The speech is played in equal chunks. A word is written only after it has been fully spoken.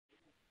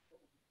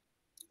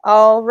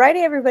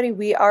Alrighty, everybody,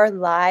 we are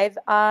live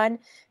on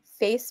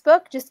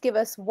Facebook. Just give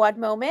us one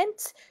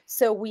moment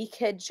so we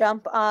could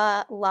jump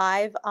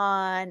live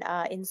on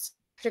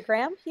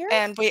Instagram here.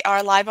 And we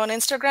are live on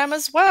Instagram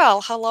as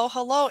well. Hello,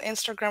 hello,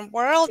 Instagram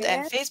world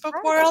and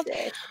Facebook world.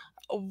 Fantastic.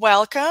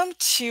 Welcome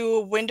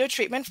to Window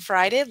Treatment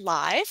Friday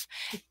Live.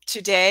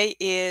 Today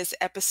is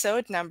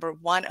episode number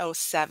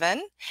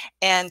 107.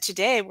 And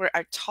today we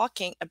are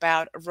talking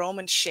about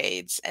Roman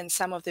shades and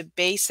some of the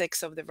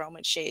basics of the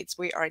Roman shades.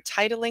 We are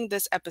titling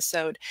this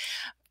episode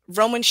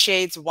Roman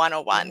Shades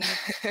 101.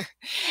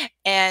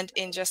 And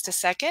in just a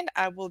second,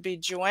 I will be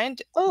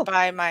joined Oh,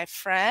 by my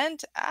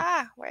friend.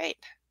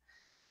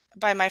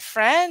 By my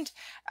friend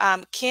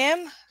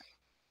Kim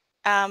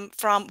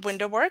from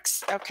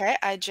WindowWorks. Okay,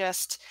 I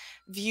just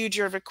viewed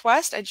your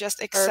request. I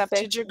just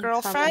accepted perfect. your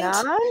I'm coming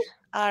girlfriend.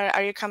 on.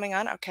 Are you coming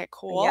on? Okay, Yep,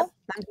 cool.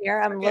 I'm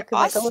here. I'm Okay, looking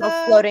like a little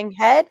awesome. floating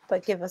head,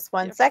 but give us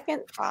one You're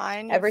second.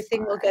 fine. You're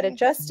Everything will get fine.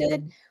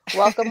 adjusted.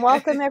 Welcome,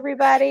 welcome,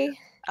 everybody.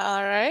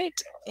 All right.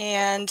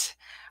 And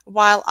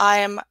while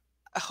I'm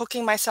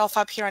hooking myself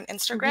up here on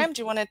Instagram,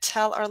 do you want to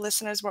tell our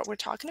listeners what we're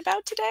talking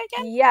about today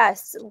again?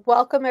 Yes,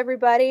 welcome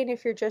everybody. And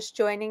if you're just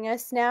joining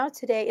us now,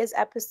 today is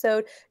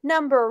episode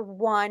number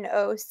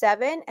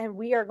 107, and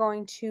we are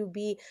going to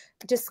be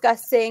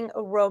discussing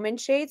Roman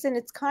shades. And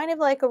it's kind of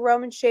like a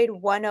Roman shade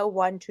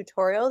 101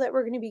 tutorial that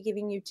we're going to be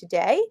giving you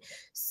today.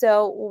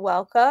 So,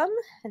 welcome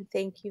and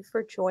thank you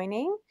for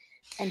joining.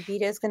 And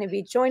Vita is going to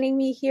be joining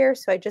me here,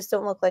 so I just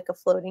don't look like a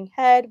floating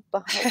head.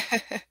 But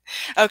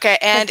Okay,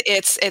 and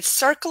it's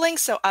circling,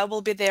 so I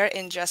will be there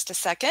in just a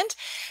second.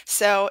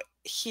 So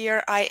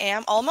here I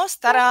am,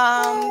 almost.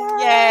 Ta-da!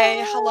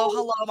 Yay! Hello,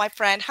 hello, my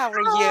friend. How are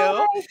you?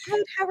 hi,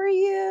 good. How are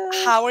you?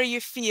 How are you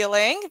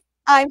feeling?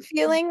 I'm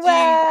feeling Do you,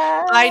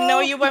 I know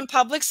well. you went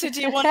public, so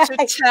do you want to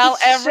tell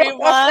Sure.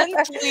 everyone,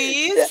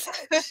 please?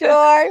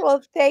 Sure.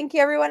 Well, thank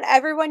you, everyone.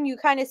 Everyone, you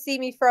kind of see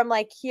me from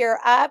like here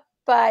up,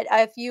 but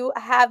if you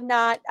have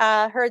not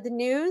heard the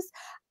news,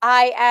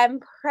 I am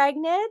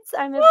pregnant.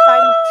 I'm Woo!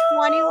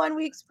 21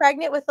 weeks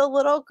pregnant with a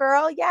little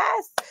girl.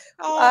 Yes.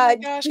 Oh my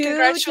gosh, Due just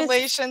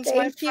congratulations, my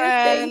thank you,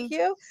 thank friend.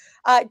 you.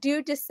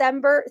 Due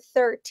December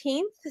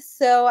 13th.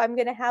 So I'm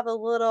gonna have a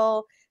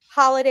little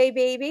holiday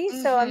baby.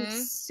 So I'm Mm-hmm.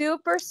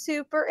 super,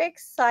 super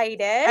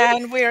excited.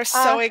 And we are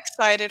so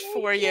excited Thank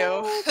for you.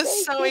 you,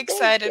 thank So you, thank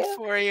excited you.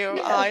 for you.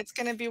 Yes. It's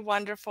going to be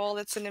wonderful.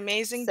 It's an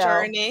amazing So,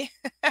 journey.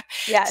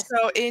 yes,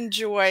 So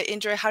enjoy,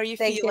 enjoy. How are you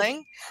thank you.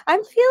 feeling?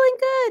 I'm feeling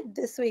good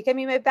this week. I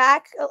mean, my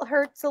back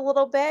hurts a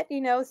little bit,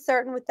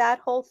 starting with that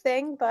whole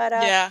thing, but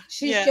Yeah,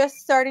 she's yeah. just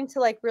starting to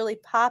like really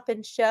pop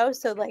and show.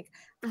 So like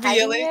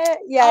hiding Really? it.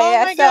 Yeah, Oh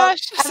yeah. my So gosh.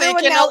 So you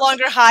everyone can no now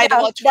longer hide. no,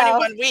 Well, no,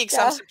 21 weeks.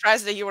 I'm no.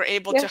 surprised that you were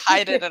able Yeah. to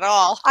hide it at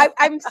all.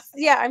 I'm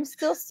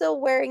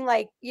still wearing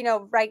like,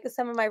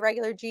 some of my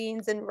regular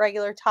jeans and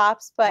regular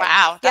tops, but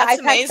Wow, yeah, that's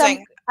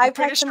amazing. I'm I've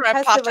pretty had some sure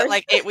I popped at customers.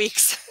 like 8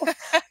 weeks.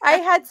 I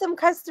had some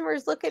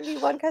customers look at me.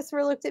 One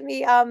customer looked at me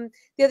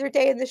the other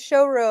day in the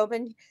showroom,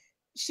 and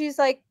she's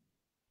like,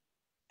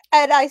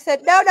 and I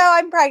said, "No, no,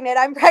 I'm pregnant.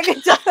 I'm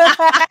pregnant."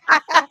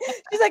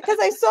 She's like, "Because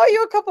I saw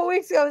you a couple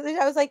weeks ago." And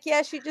I was like,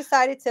 "Yeah, she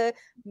decided to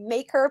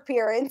make her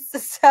appearance."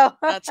 So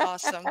That's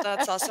awesome.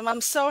 That's awesome.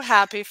 I'm so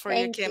happy for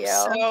you, thank Kim. you,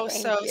 So,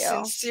 thank so you,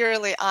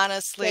 sincerely,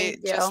 honestly,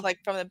 thank just you, like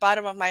from the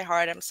bottom of my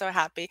heart, I'm so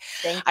happy.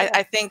 thank I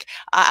you. think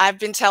I've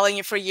been telling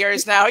you for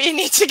years now, you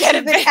need to get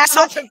You've been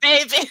yourself a advocating.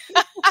 baby.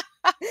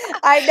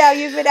 I know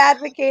you've been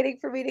advocating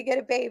for me to get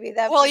a baby.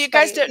 That's Well, what's you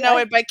guys funny. don't know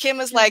Yeah. it, but Kim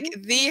is like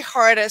the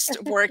hardest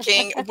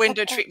working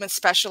window treatment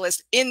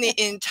specialist in the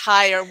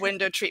entire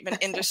window treatment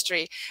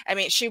industry. I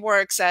mean, she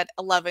works at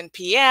 11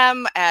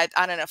 p.m., at,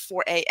 I don't know,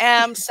 4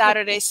 a.m.,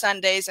 Saturdays,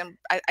 Sundays. And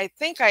I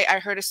think I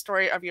heard a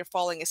story of you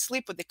falling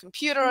asleep with the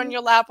computer on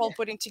your lap while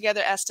putting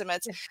together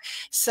estimates.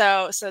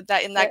 So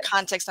that in that Yeah.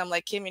 context, I'm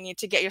like, Kim, you need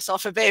to get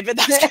yourself a baby.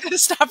 That's going to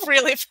stop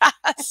really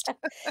fast.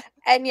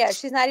 And yeah,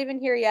 she's not even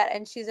here yet,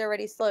 and she's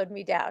already slowed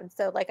me down.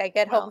 So like I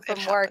get home Well, it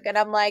from work happens. and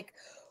I'm like,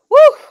 whoo,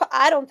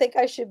 I don't think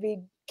I should be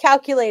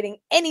calculating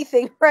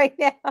anything right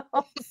now.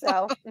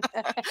 So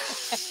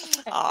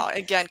Oh,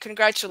 again, oh,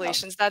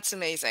 congratulations. That's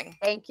amazing.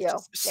 thank you.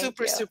 Thank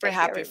Super, you. super Thank you,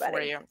 happy for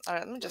everybody. you. All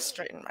right, let me just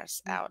straighten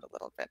this out a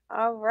little bit.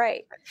 All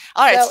right.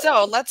 All right, So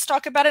so let's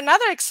talk about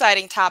another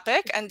exciting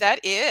topic, and that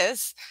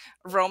is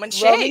Roman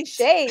Roman shades.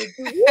 shades.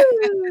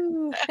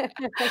 Woo!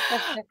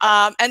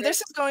 And this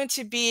is going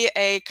to be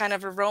a kind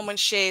of a Roman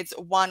shades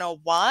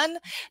 101.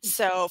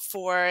 So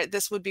for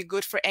this would be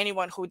good for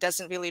anyone who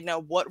doesn't really know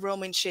what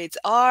Roman shades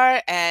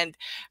are and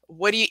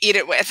what do you eat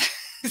it with.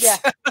 Yeah.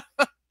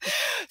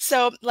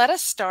 So let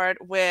us start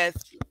with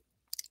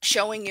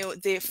showing you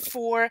the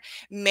four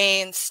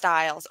main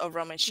styles of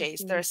Roman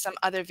shades. There Mhm. are some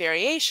other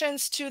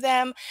variations to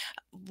them.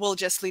 We'll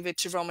just leave it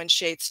to Roman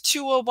shades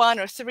 201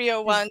 or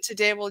 301.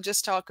 Today we'll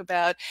just talk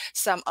about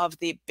some of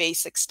the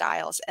basic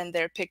styles, and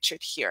they're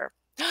pictured here.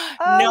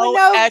 Oh No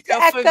no, echo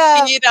for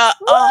Echo. Vita.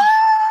 Oh,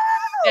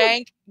 Woo!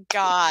 thank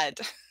God.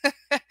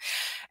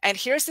 And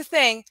here's the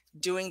thing,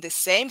 doing the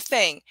same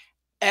thing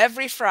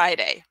every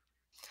Friday.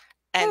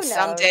 And Who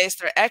some knows? days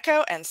they're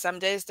echo, and some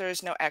days there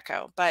is no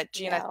echo. But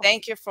Gina, No.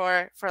 thank you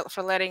for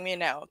letting me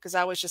know, because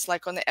I was just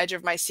like on the edge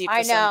of my seat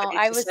I for know. somebody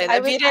to say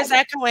that Vita is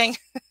echoing.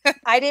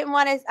 I didn't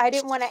want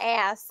to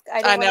ask.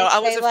 I I didn't want know, to I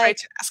was say afraid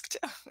to ask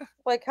too.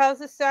 how's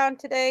the sound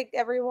today,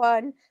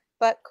 everyone?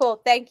 But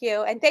cool. Thank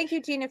you. And thank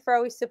you, Gina, for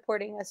always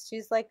supporting us.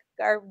 She's like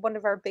our one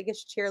of our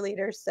biggest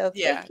cheerleaders. So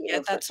Yeah, thank yeah,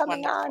 you for that's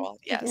coming on. wonderful.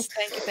 Yes,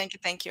 thank you, thank you,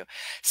 thank you.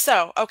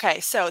 So, okay,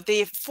 so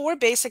the four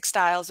basic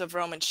styles of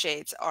Roman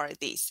shades are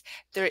these.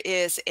 There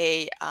is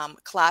a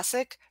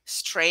classic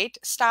straight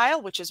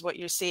style, which is what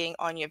you're seeing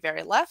on your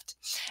very left.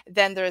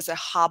 Then there's a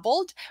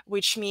hobbled,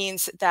 which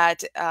means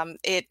that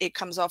it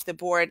comes off the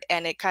board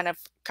and it kind of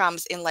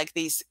comes in like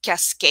these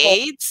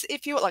Fold, cascades,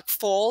 if you will, like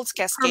folds,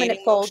 permanent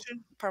cascading fold.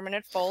 motion,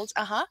 permanent folds.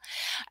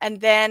 And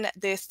then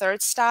the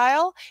third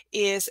style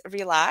is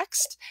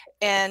relaxed.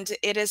 And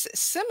it is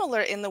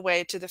similar in the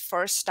way to the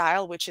first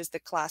style, which is the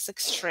classic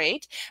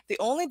straight. The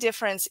only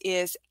difference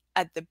is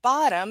at the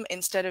bottom,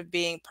 instead of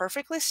being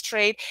perfectly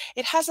straight,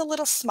 it has a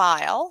little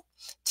smile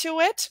to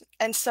it.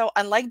 And so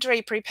unlike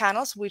drapery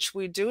panels, which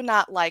we do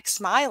not like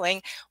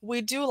smiling,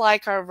 we do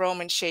like our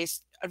Roman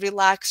shades,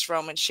 relaxed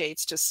Roman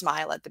shades, to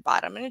smile at the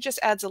bottom. And it just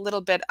adds a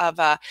little bit of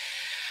a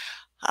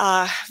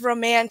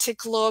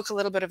romantic look, a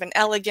little bit of an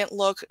elegant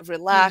look,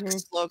 Hmm.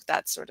 relaxed look,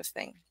 that sort of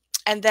thing.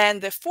 And then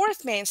the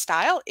fourth main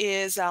style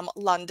is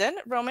London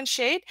Roman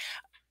shade.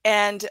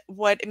 And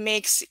what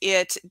makes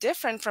it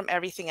different from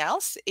everything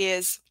else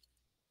is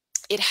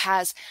it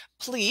has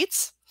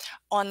pleats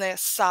on the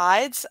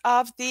sides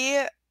of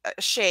the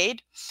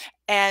shade,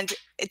 and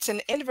it's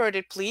an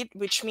inverted pleat,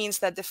 which means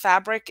that the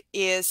fabric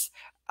is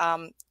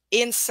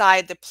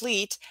inside the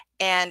pleat,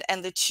 and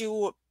the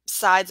two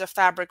sides of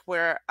fabric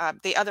where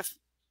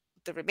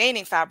the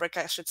remaining fabric,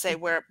 I should say,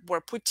 were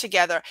put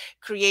together,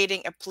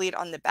 creating a pleat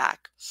on the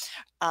back.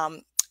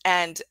 Um,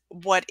 and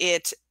what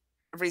it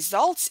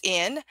results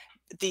in,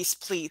 these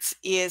pleats,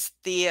 is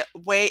the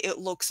way it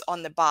looks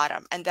on the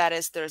bottom. And that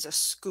is, there's a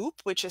scoop,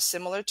 which is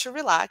similar to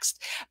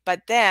relaxed,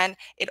 but then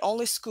it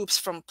only scoops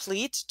from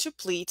pleat to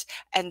pleat.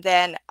 And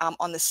then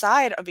on the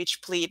side of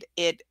each pleat,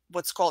 it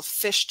what's called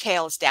fish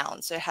tails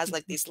down. So it has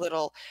like these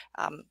little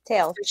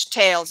Tails. fish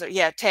tails, or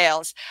yeah,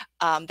 tails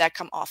that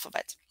come off of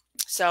it.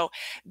 So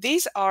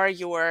these are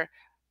your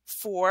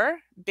four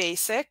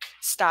basic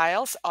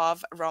styles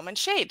of Roman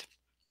shade.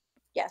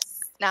 Yes.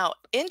 Now,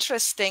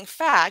 interesting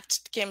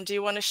fact, Kim, do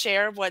you want to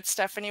share what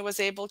Stephanie was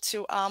able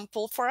to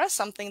pull for us?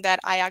 Something that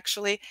I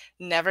actually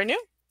never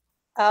knew.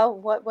 Oh,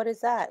 what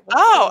is that?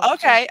 Oh, Oh,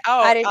 okay.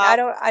 Oh,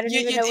 I don't you,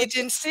 even you know you what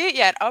you didn't see it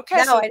yet.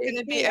 Okay, No, so I it's didn't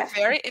going to see it be a yet.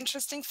 very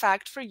interesting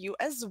fact for you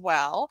as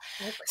well.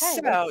 Okay,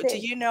 let's So, do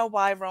see. you know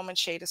why Roman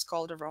shade is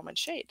called a Roman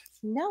shade,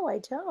 No, I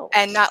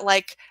and don't. not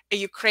like a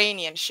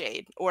Ukrainian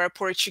shade or a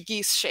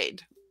Portuguese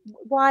shade?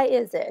 Why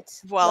is it?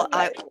 Well,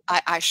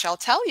 I shall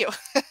tell you.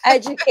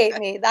 Educate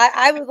me.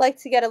 I would like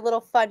to get a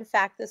little fun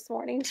fact this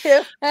morning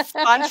too.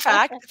 Fun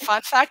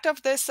fact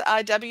of this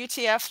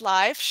WTF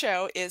live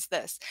show is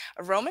this: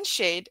 a Roman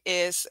shade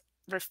is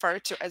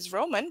referred to as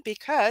Roman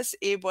because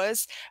it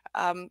was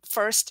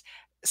first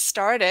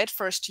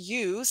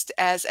used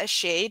as a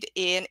shade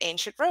in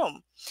ancient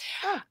Rome.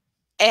 Oh,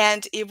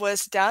 And it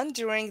was done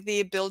during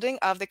the building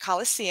of the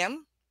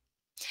Colosseum.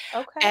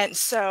 okay. And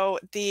so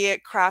the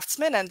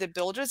craftsmen and the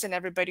builders and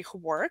everybody who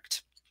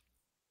worked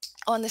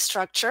on the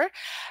structure,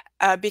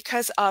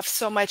 because of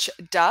so much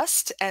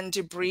dust and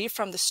debris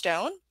from the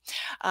stone,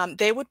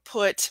 they would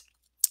put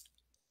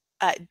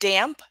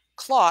damp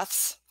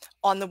cloths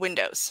on the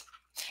windows.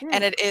 Hmm.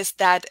 And it is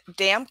that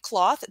damp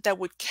cloth that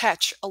would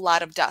catch a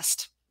lot of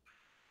dust.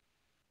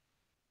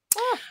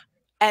 Oh,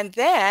 And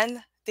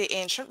then the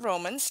ancient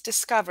Romans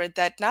discovered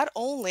that not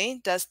only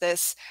does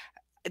this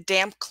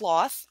damp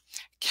cloth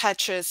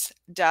catches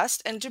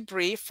dust and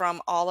debris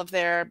from all of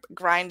their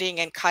grinding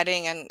and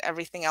cutting and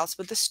everything else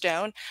with the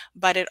stone,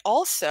 but it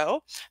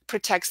also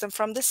protects them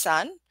from the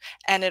sun,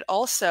 and it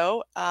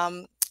also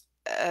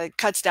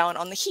cuts down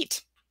on the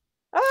heat.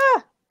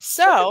 ah,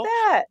 look at So,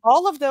 that.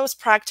 all of those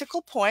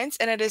practical points,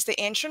 and it is the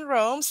ancient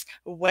Romans,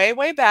 way,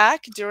 way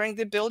back during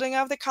the building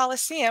of the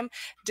Colosseum,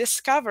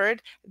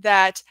 discovered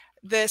that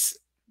this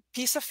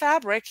piece of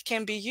fabric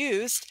can be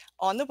used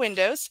on the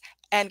windows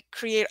and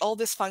create all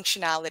this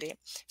functionality.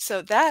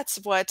 So that's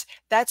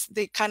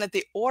the kind of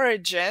the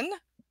origin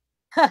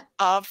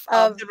of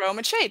Of the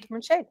Roman shade.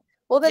 shade.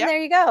 Well, then Yep. there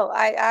you go.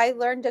 I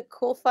learned a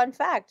cool fun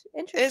fact.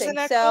 Interesting. Isn't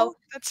that cool?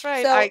 That's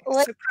right.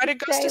 Let's So credit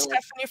goes to say,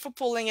 Stephanie for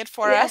pulling it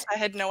for yeah. us. I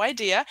had no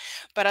idea,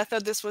 but I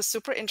thought this was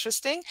super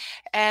interesting.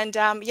 And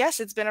yes,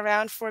 it's been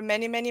around for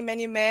many, many,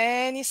 many,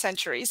 many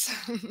centuries.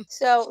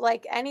 So,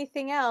 like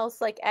anything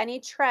else, like any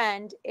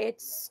trend,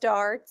 it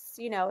starts,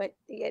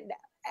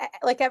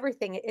 like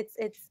everything,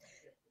 it's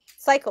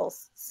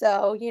cycles.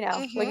 So,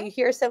 when Hmm. you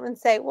hear someone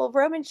say, well,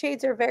 Roman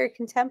shades are very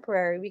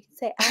contemporary, we can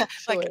say,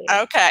 Like, actually,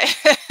 okay.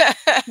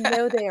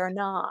 no, they are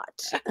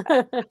not.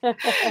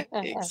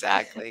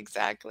 Exactly,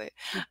 exactly.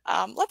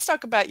 Let's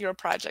talk about your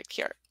project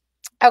here.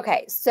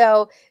 Okay,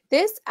 so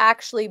this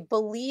actually,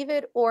 believe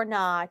it or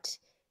not,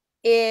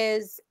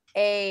 is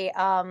a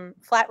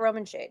flat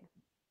Roman shade.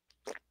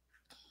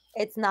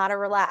 It's not a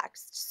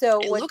relaxed. So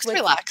It looks what's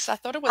relaxed. I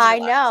thought it was I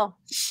relaxed. know.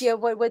 Yeah,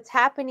 what's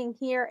happening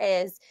here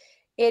is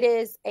it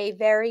is a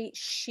very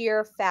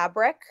sheer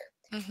fabric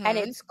and Mhm.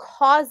 it's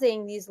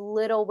causing these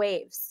little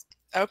waves.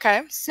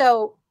 Okay.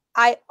 So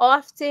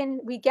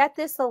we get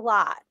this a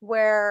lot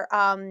where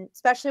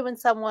especially when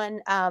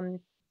someone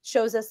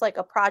shows us like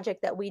a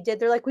project that we did,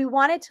 they're like, we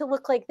want it to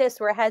look like this,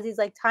 where it has these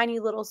like tiny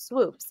little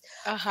swoops.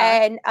 Uh-huh.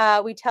 And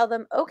we tell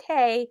them,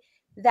 okay,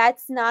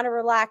 that's not a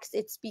relaxed.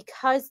 It's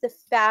because the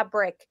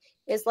fabric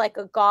is like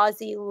a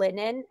gauzy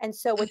linen. And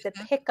so with the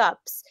Mhm,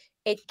 pickups,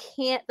 it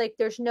can't, like,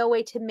 there's no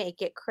way to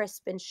make it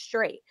crisp and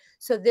straight.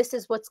 So this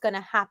is what's going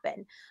to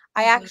happen.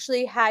 I mhm.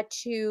 actually had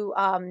to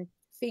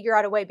figure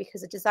out a way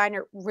because the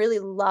designer really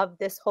loved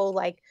this whole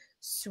like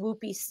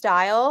swoopy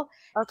style.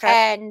 Okay.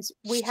 And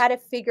we had to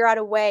figure out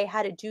a way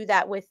how to do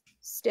that with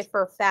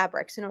stiffer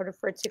fabrics in order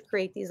for it to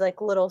create these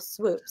like little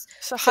swoops.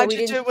 So So how'd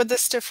you do it with the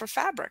stiffer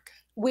fabric?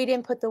 we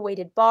didn't put the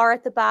weighted bar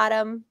at the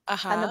bottom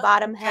on the Uh-huh.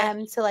 bottom Okay.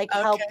 hem to like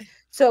help Okay.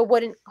 so it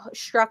wouldn't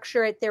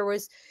structure it. There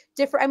was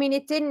different, I mean,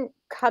 it didn't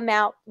come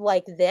out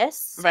like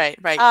this, Right,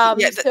 right.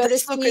 Yeah, th so to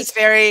this look is speak.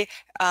 very,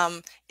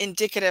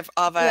 indicative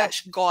of a Yeah.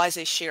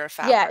 gauzy sheer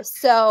Yeah, fabric.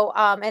 so,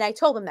 and I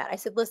told them that. I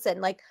said,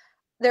 "Listen, like,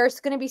 there's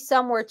gonna be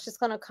some where it's just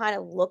gonna kinda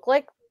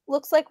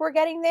looks like we're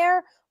getting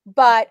there,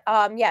 but,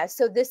 yeah,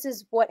 so this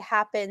is what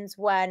happens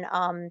when,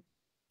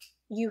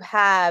 you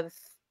have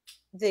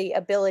the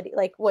ability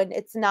like, when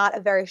it's not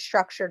a very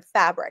structured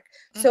fabric.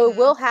 So it Mhm,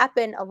 will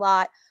happen a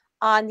lot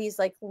on these,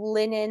 like,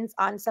 linens,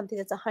 on something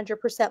that's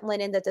 100%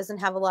 linen that doesn't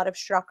have a lot of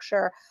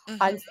structure,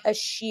 on mhm, a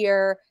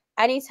sheer,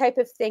 any type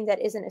of thing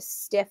that isn't a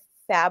stiff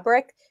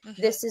fabric. mhm.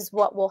 This is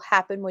what will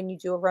happen when you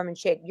do a Roman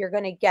shade. You're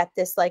gonna get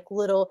this, like,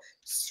 little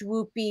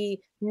swoopy,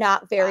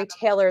 not very Wow.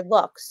 tailored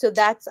look. So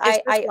that's Is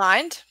this I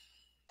lined?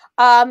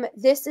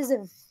 this is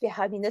yeah,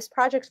 I mean, this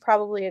project's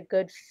probably a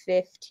good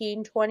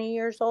 15, 20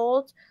 years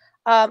old.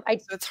 I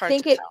So it's hard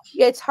to think tell.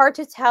 it's hard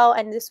to tell,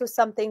 and this was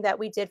something that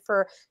we did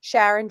for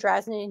Sharon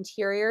Drasnin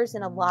Interiors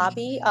in a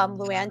lobby.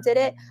 Luann did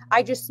it.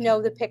 I just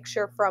know the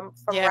picture from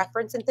Yeah,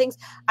 reference and things.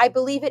 I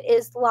believe it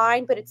is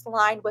lined, but it's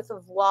lined with a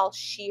voile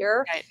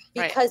sheer right,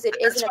 right. because it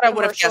is in That's a what I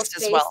would have commercial guessed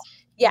as well.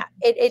 space. Yeah,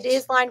 it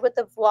is lined with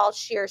a voile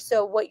sheer.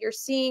 So what you're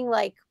seeing,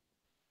 like,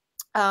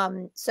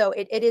 so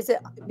it is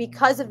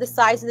because of the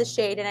size of the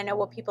shade, and I know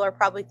what people are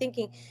probably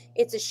thinking,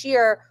 it's a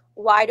sheer.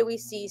 Why do we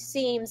see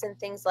seams and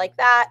things like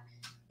that?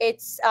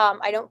 It's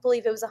I don't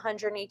believe it was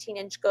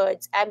 118-inch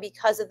goods, and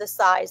because of the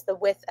size, the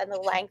width, and the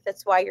length,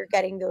 that's why you're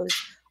getting those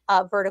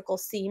vertical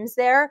seams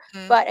there.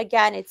 Mhm. But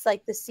again, it's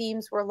like the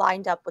seams were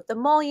lined up with the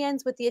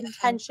mullions with the Mhm.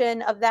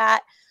 intention of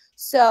that.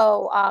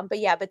 So, but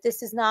yeah, but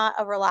this is not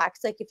a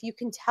relaxed. Like, if you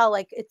can tell,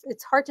 like,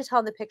 it's hard to tell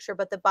in the picture,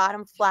 but the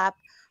bottom flap.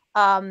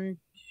 Um,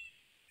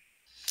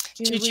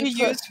 do Did we you put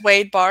use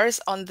weight bars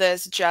on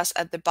this just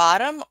at the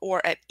bottom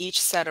or at each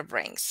set of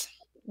rings?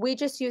 we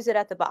just use it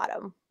at the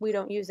bottom. We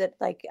don't use it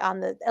like on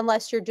the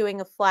unless you're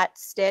doing a flat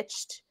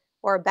stitched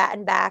or a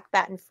batten back,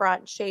 batten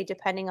front shade,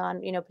 depending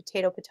on,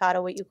 potato,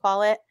 what you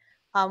call it.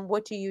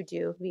 What do you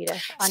do,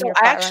 Vita, on So your I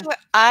flat run? actually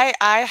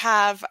I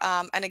have,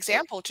 an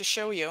example to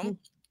show you. Mm,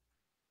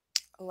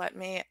 Let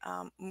me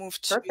move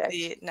to perfect.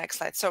 the next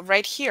slide. So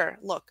right here,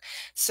 look.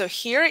 So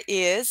here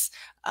is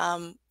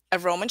a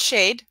Roman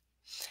shade.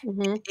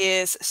 Mhm. It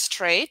is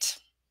straight.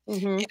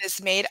 Mhm. It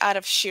is made out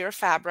of sheer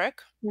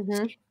fabric,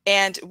 Mhm.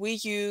 and we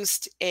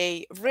used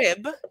a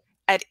rib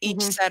at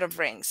each Mhm. set of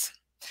rings.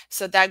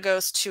 So that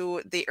goes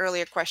to the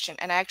earlier question.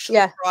 And I actually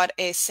Yeah. brought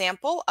a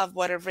sample of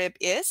what a rib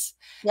is.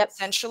 Yep.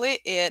 Essentially,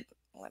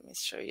 let me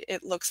show you.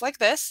 It looks like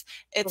this.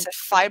 It's Mm, a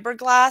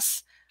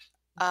fiberglass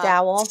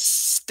dowel.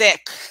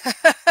 stick.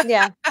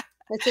 Yeah.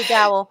 It's a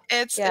dowel.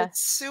 Yeah. It's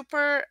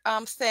super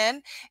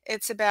thin.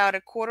 It's about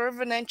a quarter of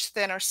an inch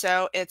thin or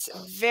so. It's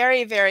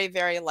very, very,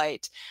 very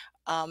light.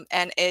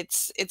 And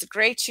it's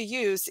great to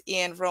use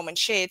in Roman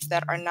shades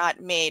that are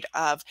not made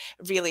of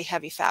really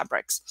heavy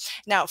fabrics.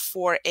 Now,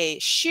 for a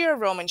sheer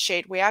Roman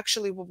shade, we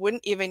actually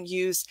wouldn't even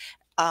use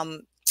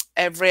um,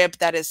 a rib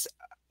that is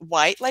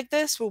white like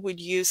this. We would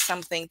use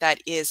something that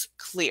is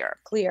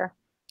clear. Clear.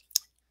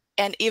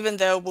 And even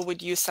though we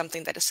would use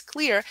something that is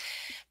clear,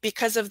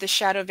 because of the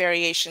shadow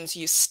variations,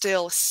 you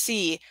still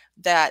see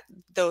that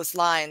those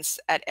lines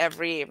at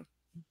every,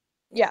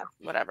 Yeah.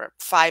 whatever,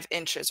 5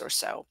 inches or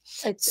so.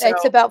 So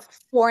It's about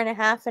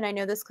 4.5, and I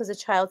know this because of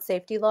child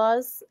safety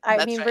laws. I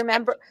that's mean, right.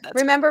 Yep, that's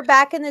right. remember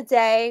back in the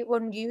day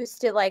when you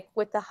used to, like,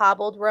 with the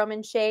hobbled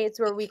Roman shades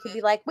where we could Mhm.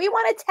 be like, "We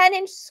want a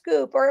 10-inch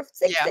scoop or a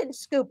Yeah, 6-inch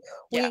scoop."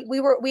 yeah,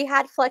 We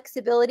had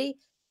flexibility.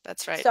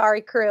 that's right.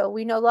 Sorry, crew,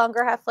 we no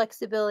longer have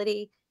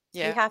flexibility. We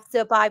Yeah. have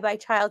to abide by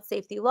child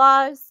safety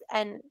laws,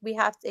 and we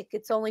have to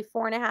it's only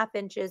 4.5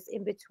 inches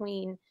in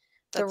between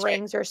the That's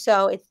right. rings are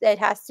so it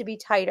has to be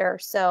tighter.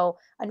 So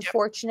Yep.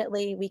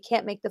 unfortunately, we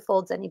can't make the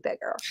folds any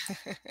bigger.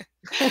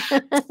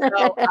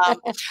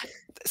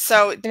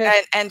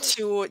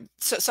 So,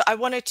 so I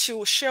wanted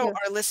to show Yeah.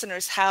 our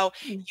listeners how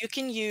Mm, you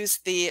can use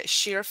the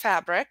sheer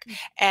fabric,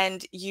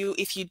 and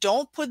if you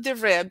don't put the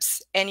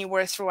ribs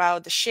anywhere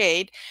throughout the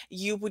shade,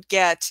 you would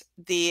get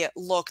the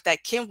look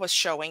that Kim was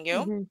showing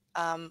you. mhm.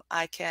 Um,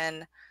 I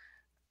can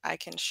I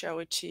can show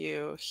it to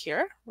you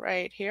here,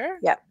 right here.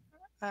 Yep.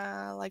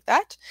 Like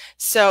that.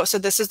 So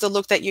this is the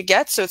look that you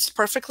get. So it's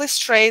perfectly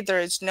straight. There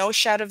is no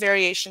shadow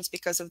variations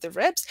because of the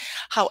ribs.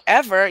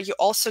 However, you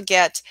also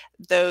get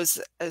those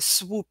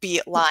swoopy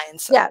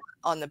lines Yeah.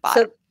 on the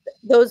bottom. So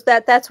those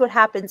that's what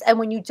happens. And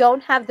when you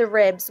don't have the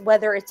ribs,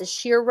 whether it's a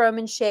sheer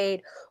Roman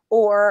shade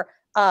or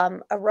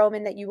a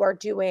Roman that you are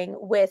doing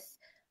with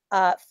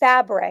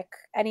fabric,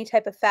 any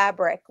type of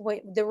fabric,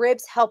 the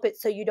ribs help it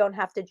so you don't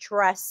have to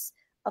dress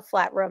a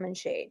flat Roman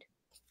shade.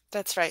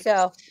 That's right.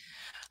 So,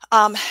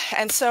 Um,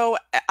 and so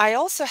I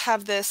also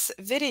have this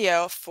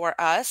video for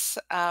us.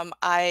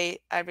 I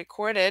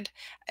recorded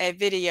a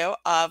video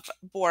of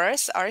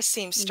Boris, our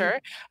mhm, seamster,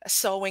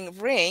 sewing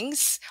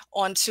rings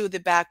onto the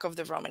back of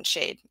the Roman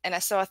shade.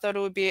 And so I thought it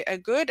would be a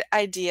good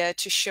idea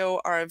to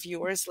show our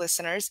viewers,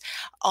 listeners,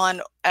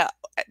 on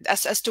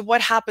as to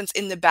what happens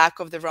in the back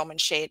of the Roman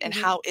shade and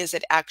mhm, how is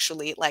it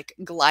actually like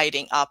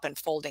gliding up and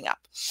folding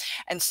up.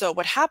 And so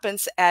what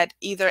happens at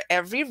either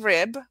every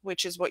rib,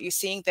 which is what you're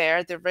seeing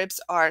there, the ribs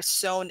are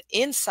sewn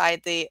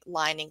inside the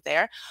lining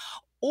there,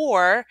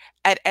 or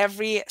at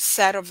every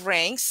set of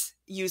rings,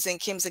 using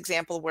Kim's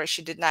example where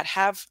she did not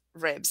have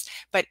ribs.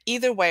 But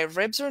either way,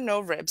 ribs or no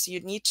ribs, you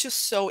need to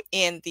sew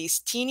in these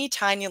teeny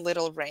tiny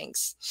little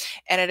rings.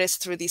 And it is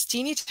through these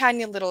teeny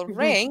tiny little mhm,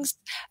 rings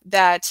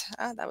that,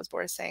 that was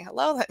Boris saying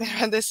hello, let me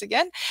run this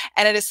again.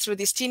 And it is through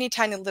these teeny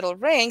tiny little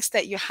rings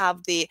that you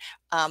have the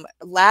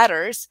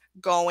ladders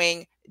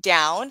going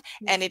down,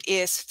 yeah, and it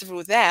is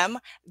through them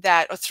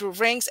that, or through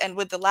rings and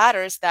with the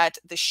ladders, that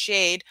the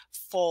shade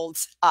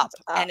folds it's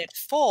up, and up, it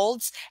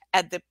folds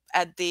at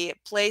the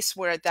place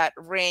where that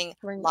ring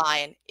ring,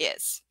 line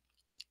is.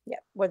 yeah,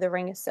 where the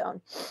ring is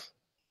sewn.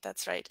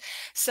 That's right.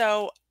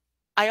 So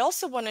I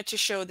also wanted to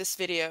show this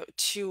video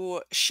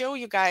to show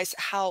you guys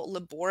how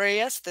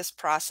laborious this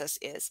process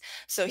is.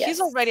 So he's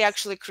Yes. already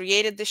actually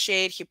created the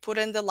shade, he put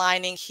in the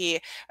lining, he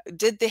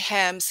did the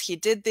hems, he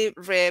did the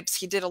ribs,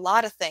 he did a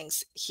lot of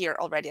things here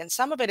already, and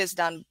some of it is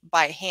done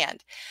by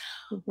hand.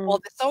 Mhm, Well,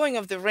 the sewing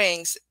of the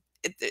rings,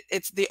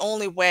 it's the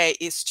only way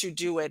is to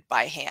do it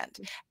by hand.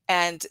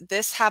 And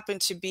this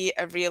happened to be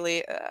a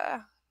really,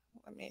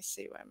 let me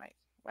see,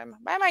 why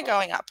am I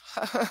going up?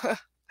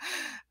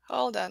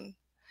 Hold on.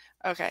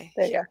 Okay,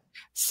 there you here. go.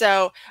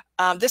 So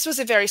this was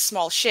a very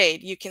small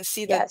shade. You can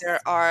see that there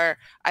Yes. are,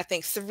 I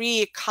think,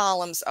 3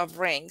 columns of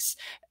rings,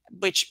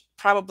 which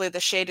probably the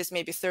shade is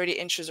maybe 30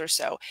 inches or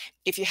so.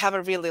 If you have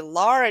a really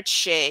large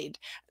shade,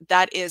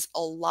 that is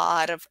a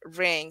lot of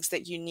rings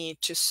that you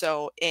need to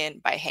sew in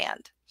by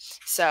hand.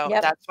 So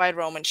Yep. that's why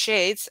Roman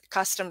shades,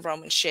 custom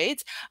Roman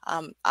shades,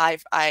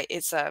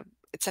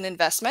 it's an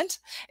investment.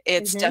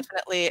 It's Mhm.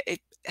 definitely, it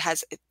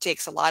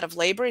takes a lot of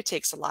labor, it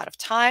takes a lot of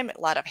time,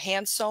 a lot of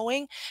hand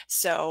sewing.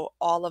 So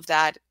all of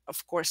that,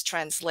 of course,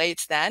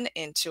 translates then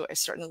into a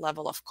certain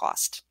level of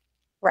cost.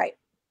 Right.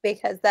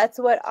 Because that's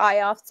what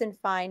I often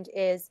find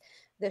is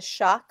the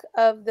shock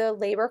of the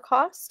labor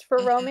cost for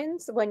Mhm,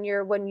 Romans when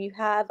you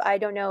have, I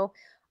don't know,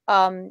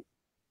 um,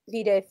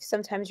 Vita, if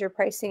sometimes you're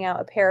pricing out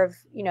a pair of,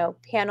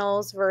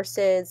 panels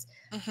versus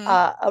mhm,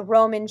 a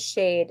Roman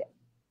shade.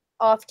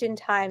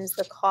 Oftentimes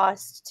the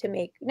cost to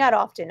make, not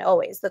often,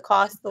 always, the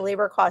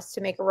labor cost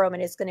to make a Roman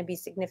is going to be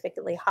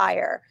significantly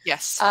higher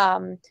yes.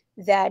 um,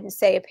 than,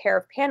 say, a pair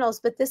of panels.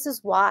 But this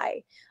is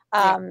why.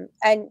 Yeah.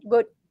 And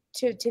what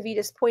to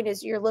Vita's point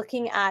is you're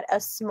looking at a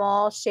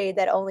small shade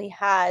that only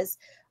has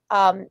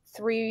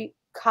 3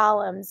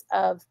 columns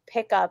of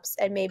pickups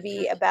and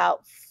maybe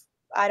about,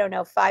 I don't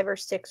know, 5 or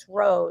 6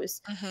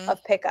 rows Mhm,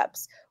 of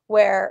pickups.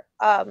 Where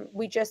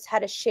we just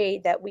had a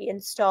shade that we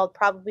installed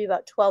probably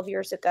about 12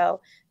 years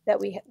ago that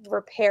we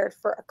repaired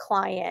for a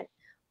client,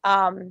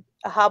 a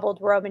hobbled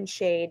Roman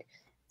shade,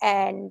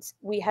 and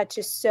we had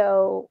to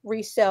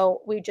resew.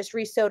 We just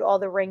resewed all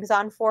the rings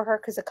on for her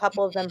because a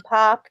couple of them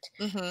popped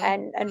mhm,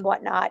 and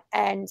whatnot.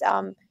 And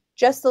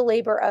just the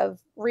labor of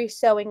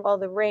resewing all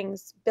the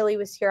rings. Billy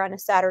was here on a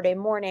Saturday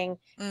morning,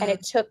 and mm.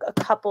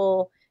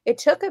 it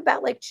took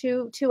about like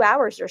two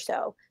hours or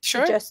so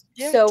to Sure. just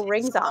Yeah, it sew takes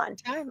rings a long on.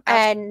 time.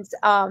 And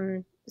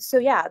so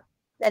yeah,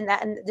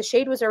 and the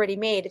shade was already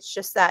made. It's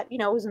just that, it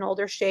was an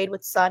older shade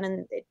with sun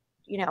and it,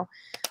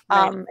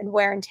 Right. and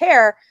wear and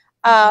tear.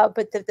 Mhm.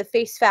 But the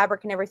face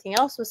fabric and everything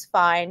else was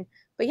fine.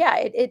 But yeah,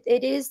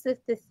 it is the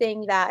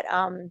thing that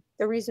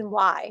the reason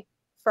why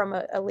from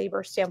a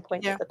labor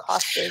standpoint that Yeah. the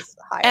cost is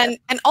higher.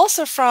 And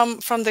also from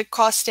the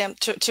cost stamp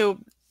to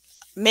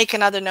make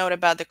another note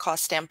about the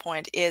cost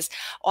standpoint is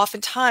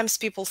oftentimes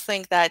people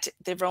think that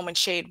the Roman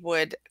shade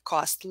would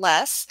cost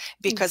less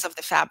Mm, because of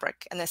the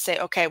fabric. And they say,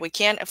 okay, we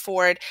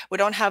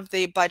don't have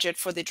the budget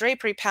for the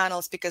drapery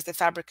panels because the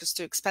fabric is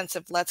too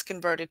expensive. Let's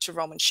convert it to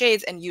Roman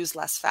shades and use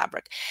less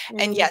fabric.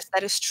 And mm, yes,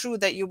 that is true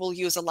that you will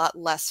use a lot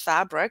less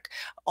fabric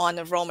on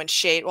a Roman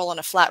shade, well, on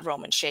a flat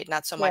Roman shade,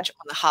 not so yeah, much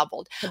on the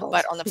hobbled, the but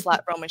bold. on the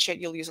flat Roman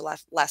shade, you'll use a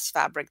lot less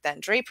fabric than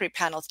drapery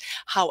panels.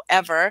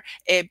 However,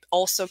 it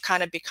also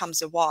kind of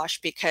becomes a wash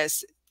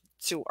because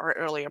to our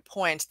earlier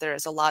point, there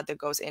is a lot that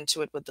goes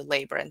into it with the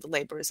labor, and the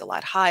labor is a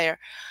lot higher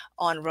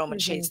on Roman Hmm.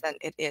 shades than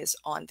it is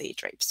on the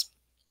drapes.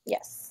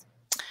 Yes.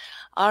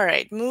 All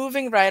right,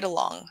 moving right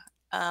along.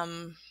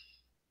 Um,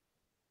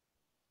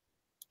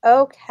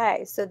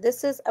 Okay, so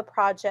this is a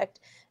project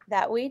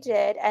that we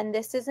did, and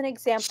this is an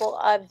example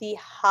of the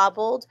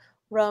hobbled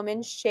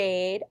Roman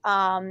shade.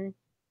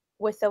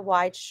 With a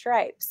wide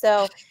stripe.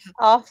 So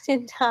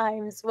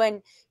oftentimes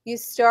when you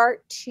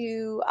start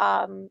to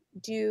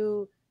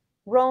do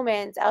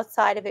Romans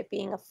outside of it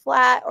being a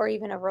flat or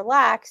even a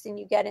relaxed, and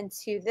you get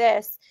into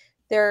this,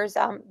 there's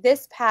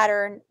this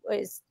pattern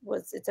was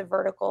it's a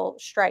vertical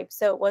stripe,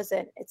 so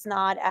it's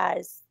not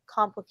as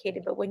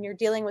complicated. But when you're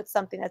dealing with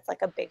something that's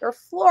like a bigger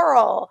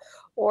floral,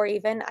 or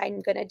even,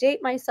 I'm going to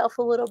date myself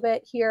a little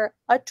bit here,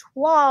 a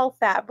toile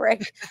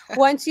fabric,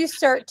 once you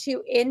start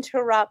to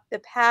interrupt the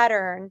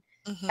pattern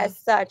mhm, as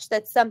such,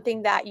 that's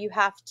something that you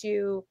have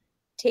to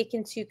take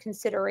into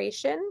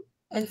consideration,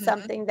 and mhm,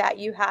 something that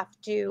you have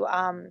to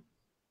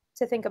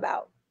think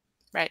about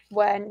right.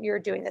 when you're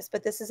doing this.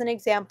 But this is an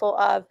example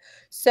of,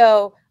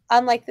 so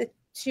unlike the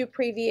two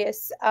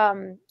previous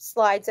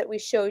slides that we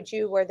showed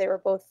you where they were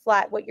both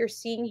flat, what you're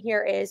seeing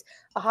here is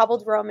a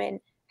hobbled Roman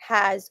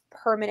has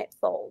permanent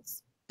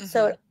folds.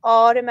 So Mhm, it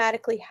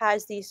automatically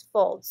has these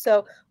folds.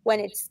 So when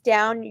it's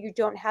down, you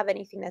don't have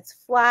anything that's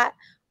flat.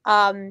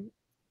 Um,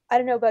 I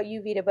don't know about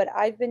you, Vita, but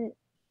I've been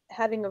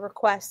having a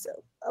request,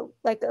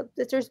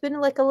 there's been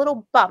like a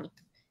little bump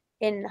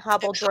in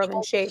hobbled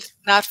Roman shades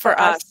not for for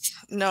us. us.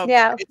 Nope.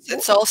 Yeah,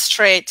 It's all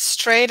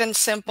straight and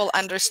simple, yeah.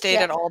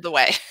 understated all the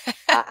way.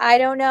 I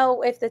don't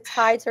know if the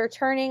tides are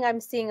turning.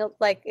 I'm seeing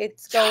like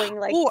it's going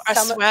like Ooh, are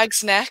some.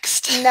 swags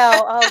next?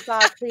 No, oh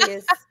God,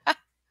 please.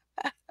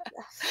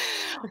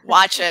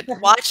 Watch it. They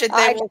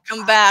I will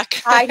come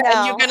back, I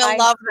and you're know, gonna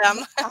love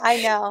them. I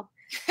know.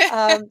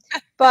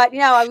 But you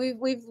know,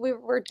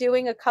 we're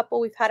doing a couple.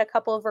 We've had a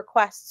couple of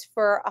requests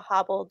for a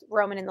hobbled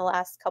Roman in the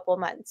last couple of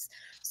months.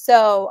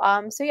 So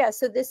so yeah,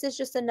 so this is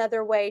just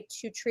another way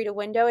to treat a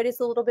window. It is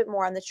a little bit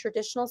more on the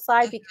traditional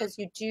side Mhm, because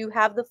you do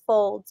have the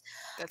folds.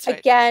 that's right.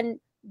 Again,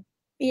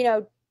 you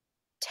know,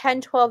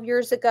 10, 12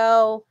 years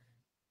ago,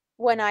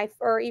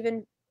 or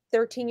even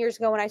 13 years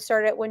ago when I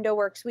started at Window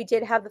Works, we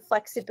did have the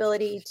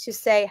flexibility to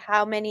say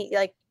how many,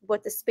 like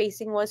what the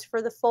spacing was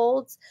for the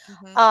folds.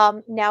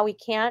 Mhm. Now we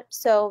can't.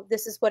 So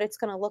this is what it's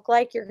going to look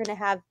like. You're going to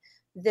have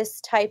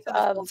this type So the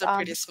of, folds are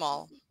pretty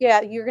small.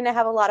 yeah, you're going to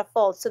have a lot of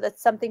folds. So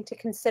that's something to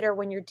consider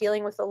when you're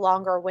dealing with a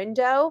longer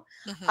window.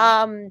 Mhm.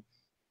 Um,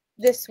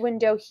 this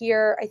window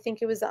here, I think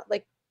it was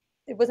like,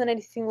 it wasn't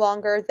anything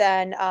longer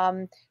than,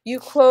 you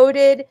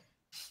quoted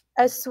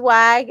a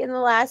swag in the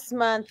last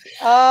month.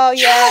 Oh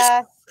Yes!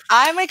 yeah.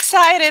 I'm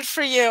excited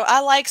for you. I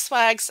like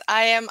swags.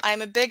 I'm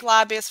a big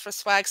lobbyist for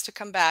swags to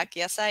come back.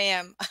 Yes, I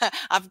am.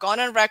 I've gone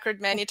on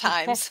record many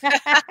times.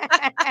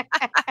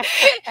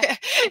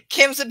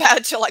 Kim's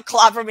about to, like,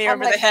 clobber me I'm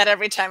over the like, head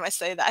every time I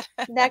say that.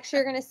 next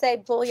you're gonna say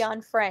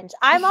bullion fringe.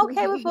 I'm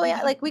okay with bullion.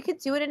 Like we could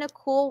do it in a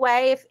cool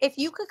way. If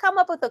you could come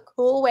up with a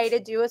cool way to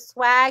do a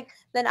swag,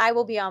 then I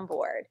will be on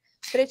board.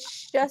 But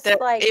it's just That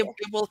like, it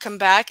will come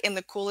back in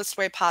the coolest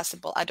way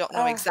possible. I don't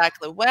know uh,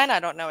 exactly when, I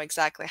don't know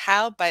exactly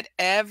how, but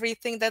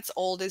everything that's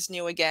old is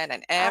new again,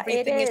 and it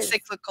everything is is.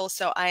 cyclical,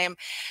 so I am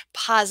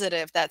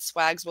positive that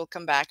swags will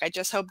come back. I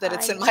just hope that I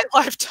it's in my know.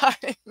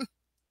 lifetime.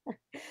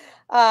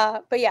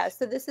 But yeah,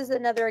 so this is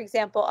another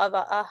example of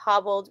a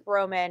hobbled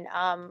Roman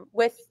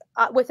with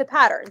a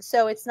pattern.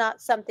 So it's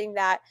not something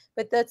that,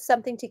 but that's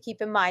something to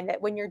keep in mind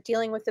that when you're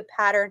dealing with the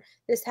pattern,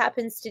 this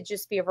happens to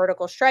just be a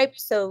vertical stripe.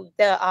 So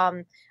the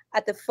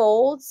at the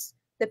folds,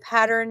 the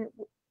pattern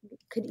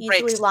could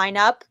easily Breaks. line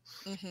up.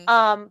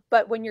 Mhm,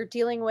 But when you're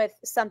dealing with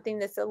something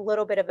that's a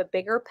little bit of a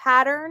bigger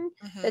pattern,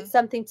 that's mhm.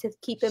 something to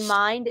keep in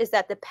mind is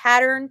that the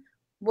pattern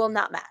will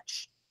not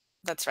match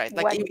That's right,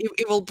 like, when,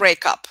 it will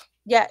break up.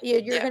 yeah, you're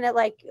Yeah. gonna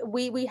like,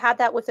 we had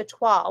that with a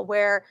toile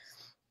where,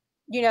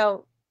 you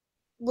know,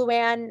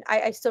 Luann,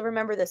 I still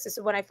remember this. This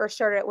is when I first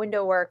started at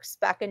Window Works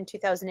back in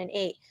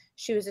 2008.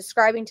 She was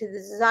describing to the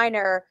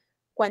designer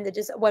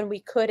when we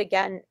could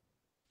again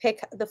pick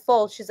the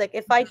fold. She's like,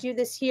 if I Mhm. do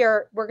this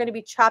here, we're going to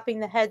be chopping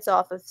the heads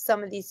off of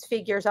some of these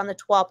figures on the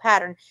toile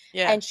pattern.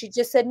 Yeah. And she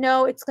just said,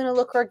 no, it's going to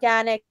look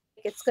organic.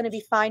 It's going to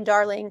be fine,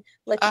 darling.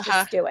 Let's Uh-huh.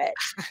 just do it.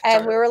 And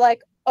we Totally. were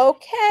like,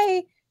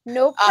 okay.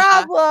 No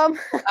Uh-huh, problem.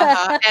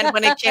 uh-huh, and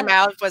when it came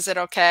out, was it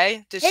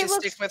okay? Did she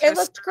stick with It her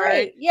looked story?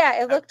 great.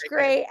 Yeah, it looked Okay, good.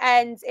 great,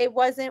 and it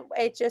wasn't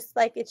it just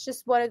like it's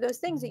just one of those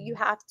things that you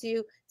have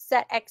to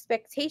set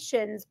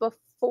expectations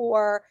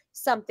before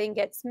something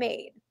gets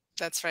made.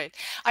 That's right.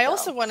 I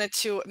also So, wanted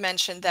to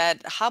mention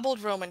that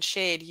hobbled Roman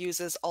shade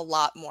uses a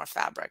lot more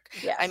fabric.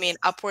 I mean, yes.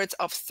 upwards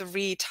of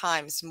 3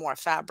 times more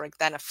fabric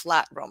than a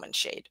flat Roman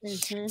shade.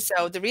 Mhm.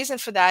 So the reason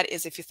for that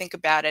is if you think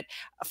about it,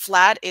 a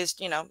flat is,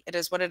 it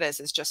is what it is.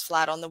 It's just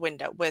flat on the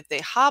window. With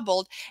the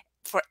hobbled,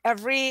 for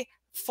every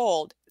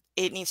fold,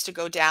 it needs to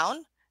go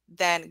down,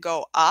 then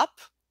go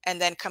up, and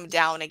then come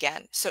down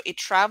again. So it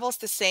travels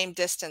the same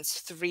distance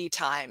 3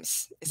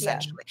 times, Yeah.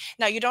 essentially.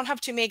 Now, you don't have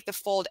to make the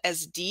fold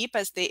as deep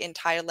as the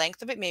entire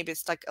length of it. Maybe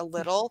it's like a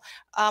little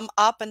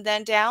up and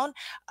then down.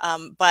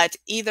 But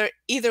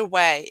either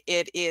way,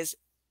 it is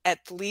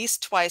at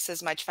least twice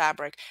as much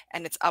fabric,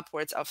 and it's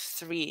upwards of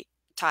 3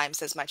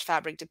 times as much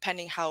fabric,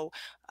 depending how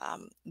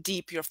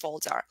deep your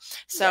folds are. Yeah.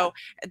 So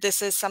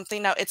this is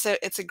something now. It's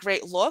a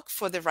great look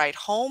for the right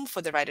home,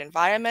 for the right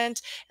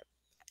environment.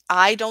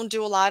 I don't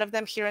do a lot of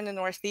them here in the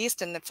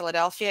Northeast, in the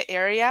Philadelphia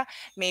area.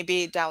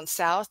 Maybe down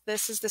south,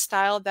 this is the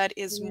style that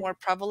is Yeah. more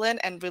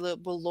prevalent and really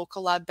will look a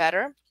lot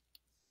better.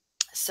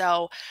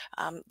 So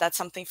that's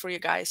something for you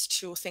guys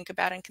to think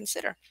about and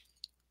consider.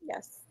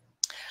 Yes.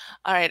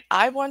 All right,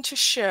 I want to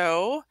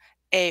show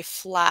a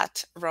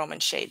flat Roman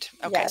shade.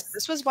 Okay, so Yes.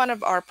 this was one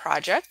of our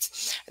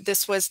projects.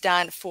 This was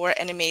done for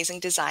an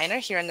amazing designer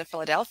here in the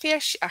Philadelphia.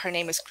 Her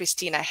name is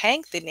Christina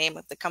Hank. The name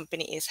of the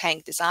company is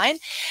Hank Design.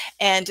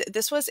 And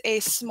this was a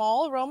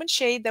small Roman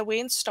shade that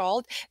we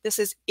installed. This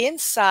is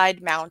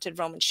inside mounted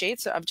Roman shade.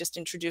 So I've just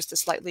introduced a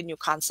slightly new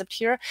concept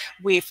here.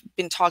 We've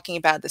been talking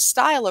about the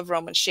style of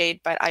Roman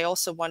shade, but I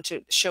also want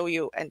to show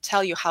you and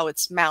tell you how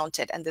it's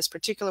mounted. And this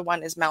particular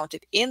one is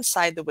mounted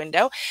inside the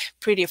window,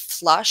 pretty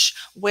flush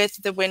with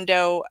the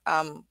window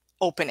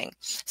opening.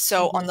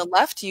 So on Mhm. the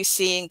left, you're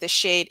seeing the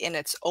shade in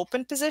its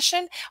open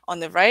position.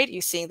 On the right,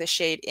 you're seeing the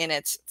shade in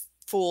its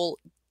full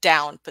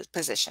down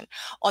position.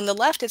 On the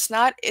left, it's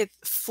not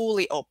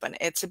fully open.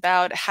 It's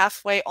about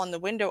halfway on the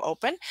window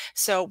open.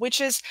 So,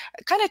 which is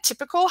kind of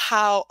typical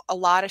how a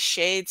lot of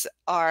shades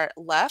are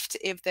left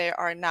if they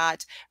are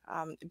not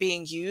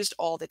being used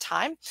all the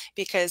time,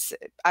 because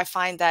I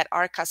find that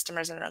our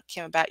customers, I don't know,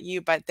 Kim, about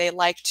you, but they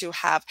like to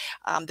have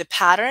the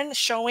pattern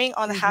showing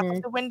on the half of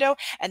Mhm. the window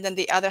and then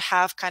the other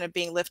half kind of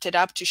being lifted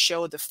up to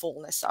show the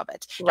fullness of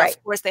it. Now, Right.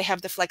 of course, they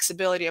have the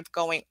flexibility of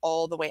going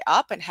all the way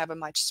up and have a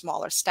much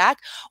smaller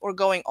stack, or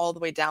going all the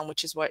way down,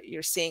 which is what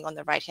you're seeing on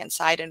the right-hand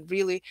side, and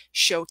really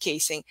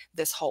showcasing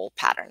this whole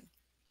pattern.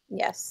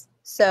 Yes.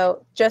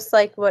 So just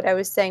like what I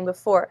was saying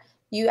before,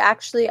 you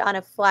actually on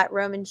a flat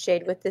Roman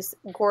shade with this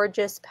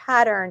gorgeous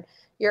pattern,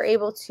 you're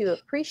able to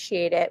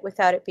appreciate it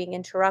without it being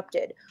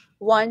interrupted.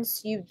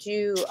 Once you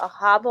do a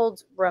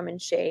hobbled Roman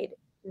shade,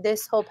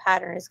 this whole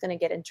pattern is going to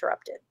get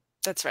interrupted.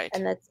 That's right.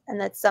 And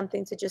that's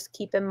something to just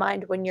keep in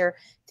mind when you're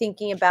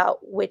thinking about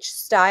which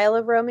style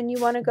of Roman you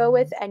want to go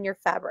with and your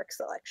fabric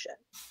selection.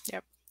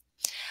 Yep.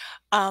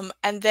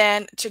 And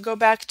then to go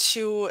back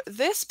to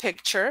this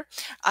picture,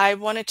 I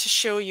wanted to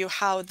show you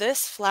how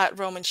this flat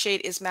Roman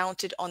shade is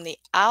mounted on the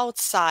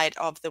outside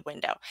of the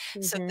window.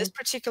 So this Mhm.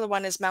 particular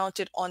one is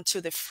mounted onto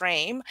the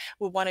frame.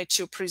 We wanted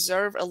to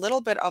preserve a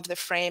little bit of the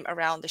frame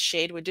around the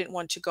shade. We didn't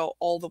want to go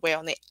all the way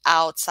on the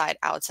outside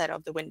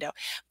of the window,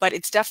 but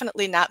it's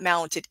definitely not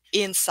mounted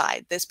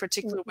inside. This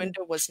particular Mhm.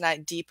 window was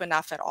not deep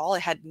enough at all.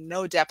 It had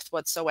no depth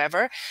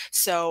whatsoever.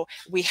 So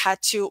we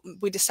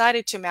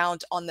decided to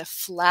mount on the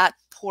flat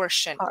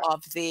portion Part.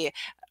 of the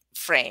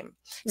frame.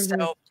 Mhm.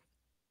 So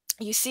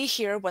you see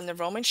here when the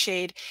Roman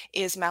shade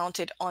is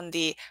mounted on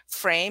the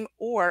frame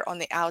or on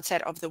the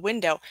outside of the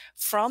window,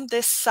 from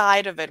this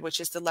side of it, which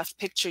is the left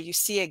picture, you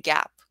see a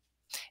gap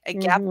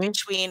Mhm.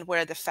 between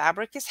where the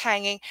fabric is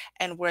hanging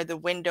and where the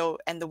window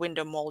and the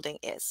window molding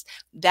is.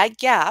 That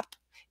gap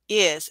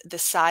is the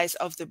size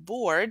of the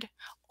board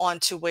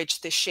onto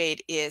which the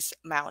shade is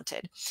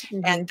mounted.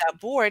 And Mhm.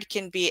 that board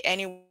can be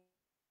anywhere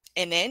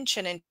an inch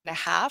and a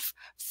half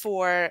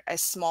for a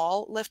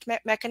small lift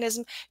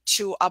mechanism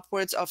to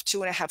upwards of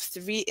 2.5,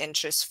 3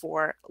 inches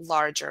for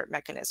larger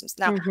mechanisms.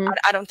 Now, Mhm.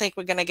 I don't think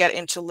we're going to get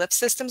into lift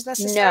systems No.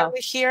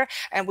 necessarily here,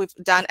 and we've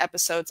done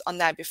episodes on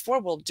that before.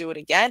 We'll do it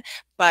again,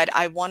 but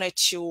I wanted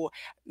to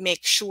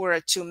make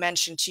sure to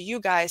mention to you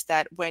guys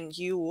that when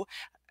you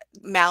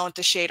mount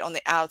the shade on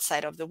the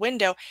outside of the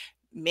window,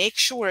 make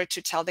sure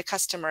to tell the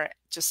customer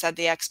to set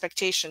the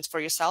expectations for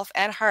yourself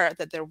and her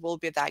that there will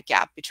be that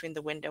gap between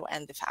the window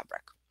and the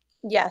fabric.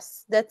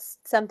 Yes, that's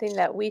something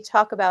that we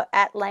talk about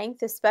at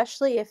length,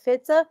 especially if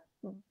it's a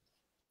Bedroom.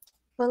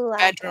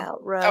 blackout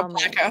Oh, Roman.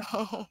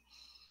 blackout.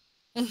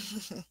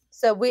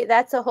 So we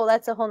that's a whole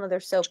nother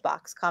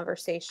soapbox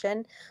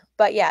conversation.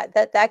 But yeah,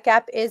 that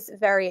gap is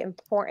very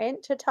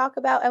important to talk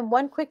about. And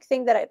one quick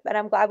thing and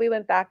I'm glad we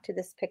went back to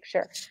this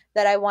picture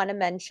that I want to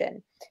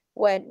mention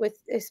when with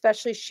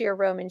especially sheer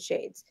Roman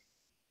shades,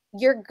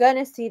 you're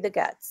gonna see the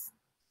guts.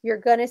 You're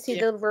gonna see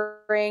Yeah. the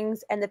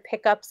rings and the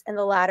pickups and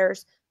the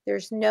ladders.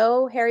 There's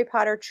no Harry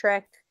Potter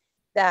trick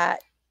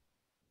that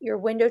your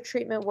window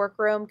treatment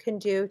workroom can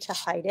do to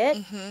hide it,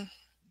 Mhm.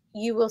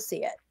 you will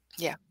see it.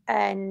 Yeah.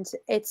 And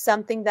it's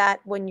something that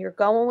when you're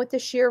going with the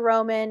sheer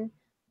Roman,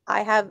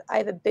 I have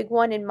a big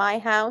one in my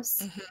house.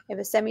 Mhm. I have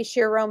a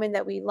semi-sheer Roman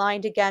that we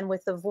lined again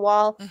with the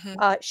voile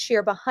Mhm.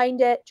 sheer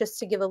behind it just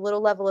to give a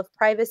little level of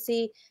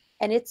privacy.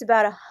 And it's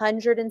about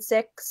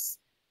 106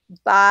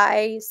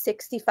 by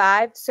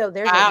 65. So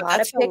there's a Wow, lot of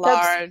that's a pickups.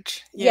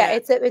 large. Yeah,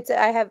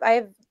 Yeah. I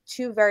have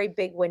two very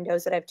big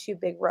windows that have two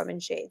big Roman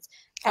shades.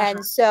 Uh-huh.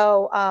 And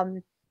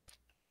so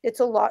it's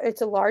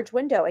a large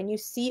window and you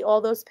see all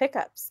those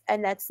pickups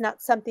and that's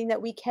not something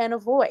that we can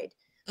avoid.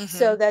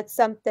 So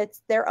Mhm.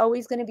 that's they're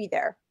always going to be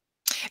there.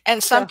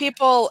 And some So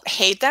people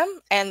hate them,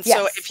 and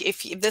so yes,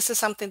 if this is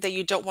something that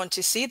you don't want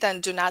to see,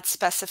 then do not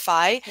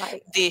specify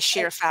right. the E-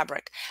 sheer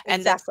fabric.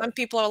 And then Exactly. some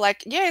people are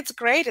like, "Yeah, it's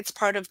great. It's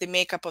part of the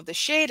makeup of the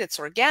shade. It's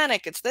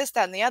organic. It's this,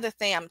 that, and the other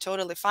thing. I'm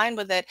totally fine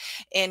with it."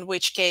 In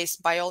which case,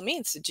 by all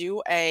means,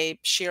 do a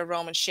sheer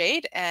Roman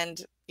shade,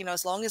 and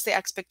as long as the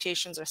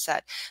expectations are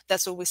set.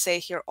 That's what we say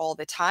here all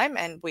the time,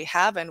 and we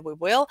have and we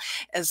will.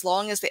 As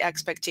long as the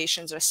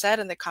expectations are set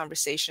and the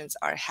conversations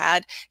are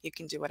had, you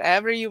can do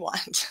whatever you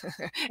want.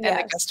 And the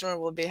Yes. customer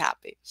will be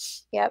happy.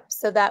 Yep.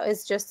 So that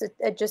was just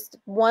just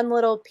one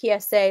little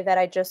PSA that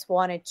I just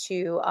wanted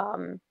to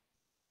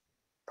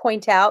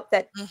point out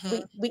that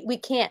Mhm. we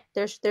can't.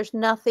 There's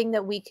nothing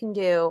that we can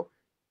do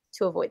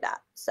to avoid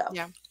that. So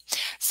Yeah.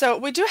 So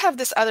we do have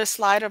this other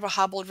slide of a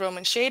hobbled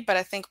Roman shade, but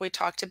I think we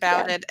talked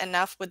about yeah, it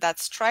enough with that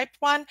striped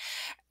one.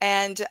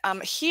 And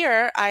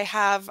here I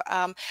have,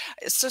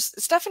 so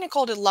Stephanie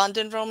called it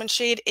London Roman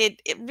shade.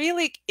 It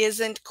really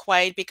isn't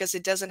quite because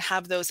it doesn't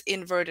have those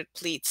inverted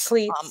pleats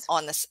pleats.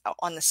 on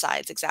the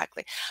sides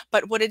exactly.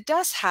 But what it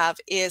does have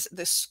is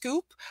the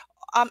scoop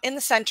in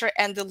the center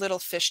and the little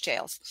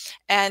fishtails.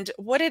 And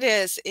what it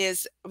is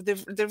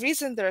the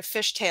reason there are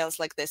fishtails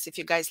like this, if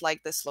you guys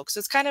like this look. So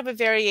it's kind of a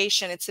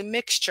variation. It's a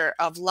mixture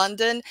of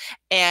London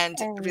and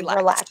And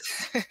relaxed.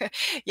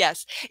 relaxed.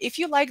 Yes. If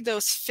you like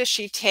those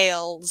fishy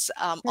tails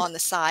on the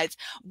sides,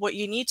 what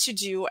you need to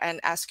do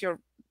and ask your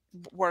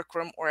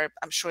workroom, or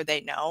I'm sure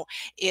they know,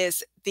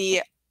 is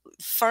the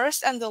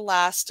first and the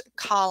last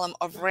column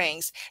of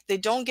rings, they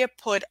don't get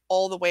put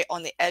all the way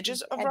on the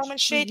edges of Edge. Roman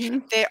shade. Hmm.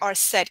 They are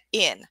set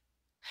in.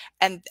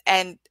 And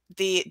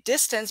the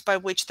distance by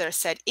which they're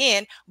set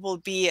in will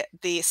be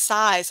the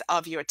size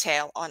of your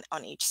tail on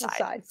each The side.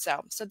 sides.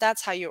 So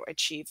that's how you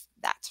achieve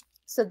that.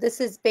 So this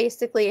is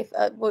basically, if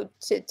what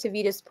to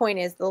Vita's point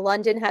is, the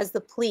London has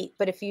the pleat,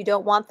 but if you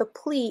don't want the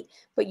pleat,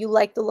 but you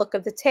like the look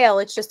of the tail,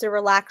 it's just a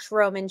relaxed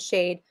Roman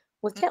shade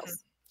with Mhm.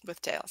 tails.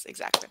 With tails,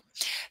 exactly.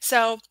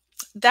 So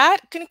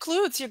that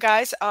concludes, you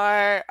guys,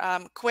 our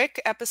quick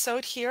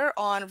episode here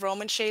on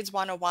Roman Shades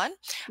 101.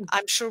 Mhm.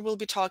 I'm sure we'll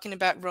be talking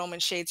about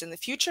Roman shades in the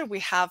future. We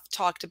have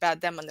talked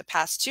about them in the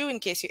past too, in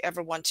case you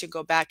ever want to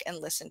go back and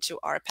listen to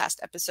our past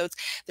episodes.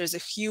 There's a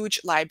huge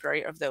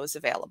library of those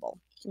available.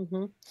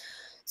 Mhm.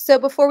 So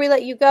before we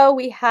let you go,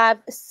 we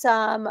have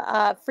some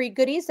free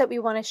goodies that we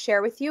want to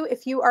share with you.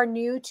 If you are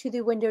new to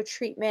the window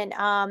treatment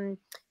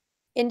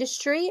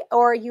industry,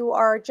 or you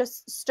are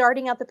just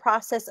starting out the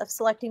process of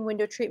selecting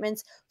window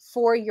treatments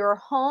for your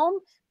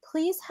home,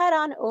 please head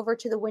on over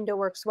to the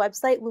WindowWorks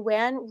website.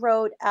 Luann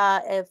wrote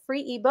a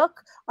free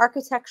ebook,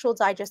 Architectural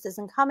Digest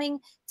Isn't Coming,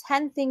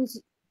 10 things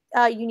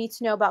you need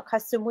to know about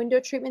custom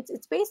window treatments.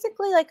 It's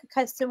basically like a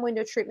custom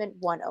window treatment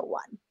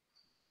 101.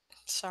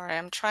 Sorry,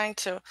 I'm trying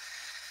to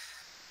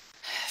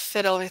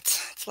fiddle.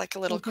 It's like a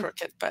little Mhm.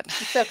 crooked, but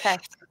It's okay.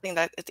 I think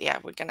that, yeah,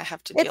 we're going to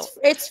have to deal.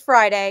 It's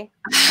Friday.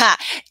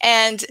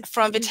 And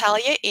from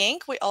Vitalia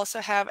Inc., we also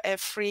have a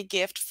free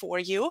gift for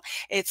you.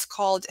 It's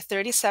called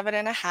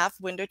 37.5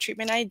 Window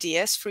Treatment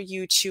Ideas for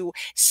you to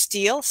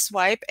steal,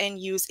 swipe, and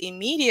use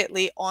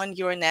immediately on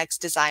your next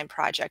design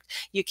project.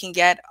 You can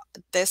get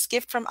this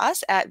gift from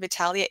us at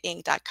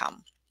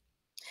vitaliainc.com.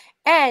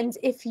 And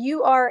if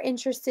you are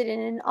interested in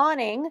an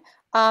awning,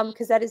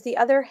 because that is the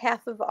other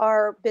half of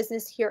our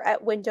business here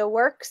at Window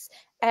Works,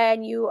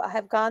 and you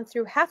have gone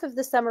through half of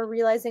the summer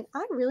realizing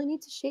I really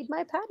need to shade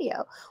my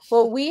patio.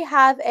 Well, we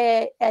have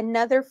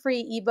another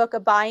free ebook, a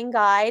buying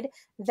guide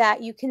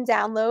that you can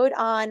download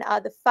on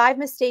the 5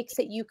 mistakes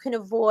that you can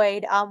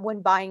avoid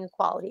when buying a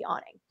quality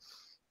awning.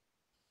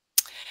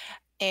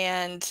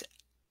 And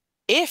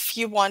if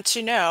you want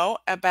to know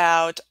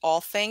about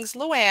all things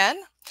Luann,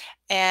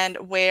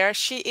 and where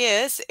she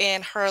is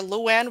in her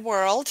Luann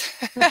world,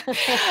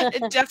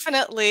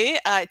 definitely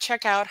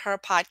check out her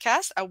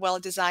podcast, A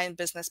Well-Designed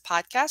Business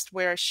Podcast,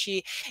 where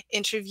she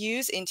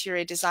interviews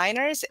interior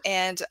designers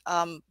and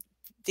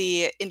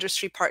the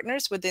industry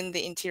partners within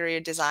the interior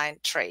design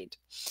trade.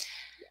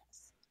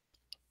 Yes.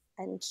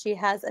 And she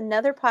has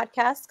another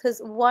podcast because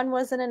one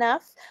wasn't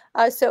enough.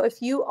 So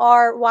if you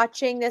are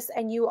watching this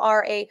and you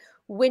are a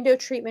window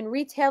treatment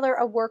retailer,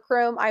 a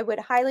workroom, I would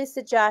highly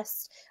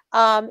suggest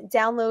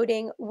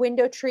downloading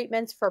Window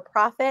Treatments for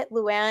Profit.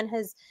 Luann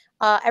has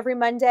every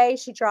Monday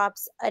she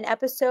drops an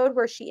episode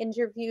where she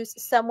interviews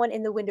someone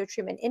in the window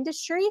treatment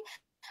industry,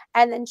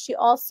 and then she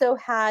also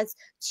has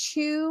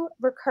 2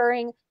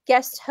 recurring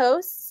guest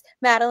hosts,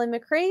 Madeline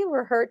McCree,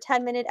 where her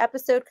 10-minute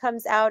episode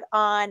comes out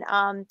on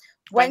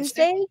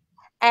Wednesday. Wednesday.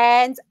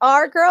 And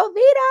our girl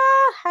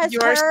Vita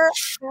Yours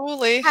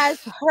truly. has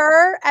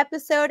her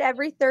episode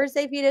every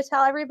Thursday. Vita,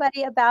 tell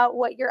everybody about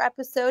what your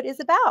episode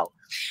is about.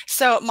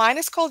 So mine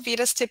is called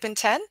Vita's Tip in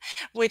 10,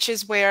 which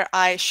is where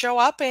I show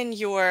up in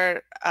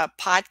your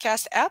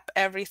podcast app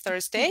every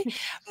Thursday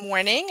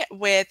morning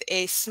with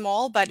a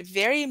small but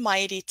very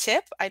mighty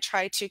tip. I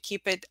try to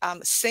keep it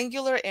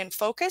singular in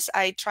focus.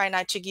 I try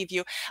not to give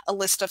you a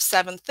list of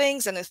 7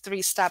 things and a 3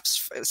 steps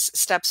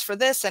for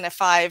this and a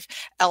 5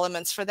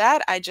 elements for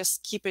that. I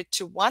just keep it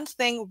to one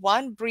thing,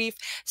 one brief,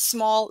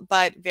 small,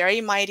 but very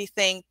mighty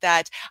thing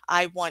that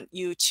I want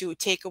you to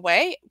take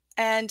away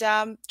and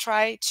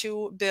try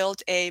to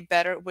build a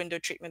better window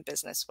treatment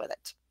business with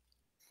it.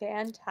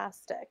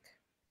 Fantastic.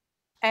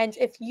 And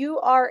if you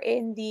are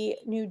in the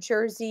New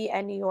Jersey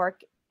and New York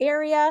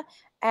area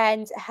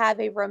and have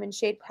a Roman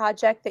shade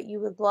project that you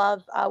would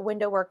love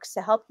Window Works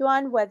to help you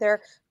on,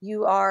 whether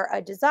you are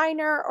a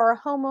designer or a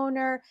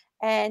homeowner,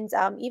 and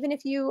even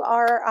if you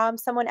are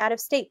someone out of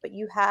state, but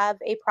you have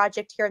a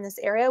project here in this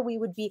area, we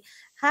would be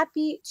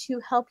happy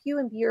to help you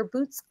and be your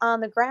boots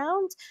on the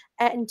ground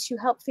and to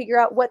help figure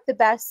out what the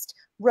best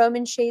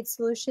Roman shade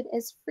solution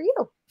is for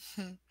you.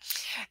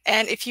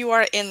 And if you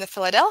are in the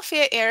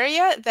Philadelphia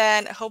area,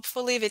 then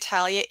hopefully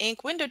Vitalia Inc.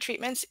 Window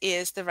Treatments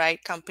is the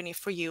right company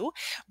for you.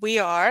 We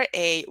are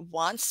a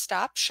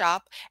one-stop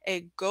shop,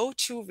 a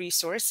go-to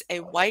resource,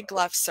 a white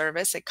glove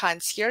service, a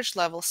concierge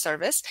level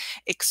service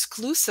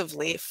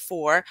exclusively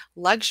for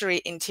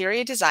luxury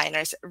interior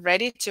designers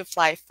ready to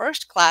fly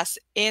first class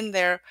in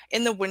the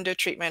window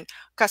treatment,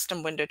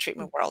 custom window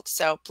treatment world.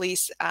 So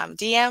please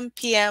DM,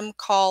 PM,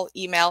 call,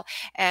 email,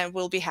 and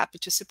we'll be happy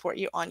to support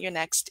you on your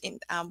next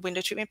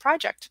window treatment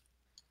project.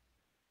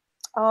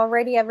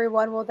 Alrighty,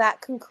 everyone. Well,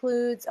 that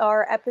concludes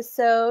our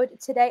episode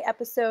today,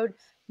 episode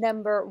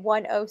number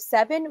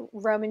 107,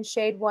 Roman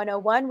Shade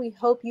 101. We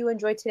hope you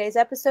enjoyed today's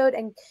episode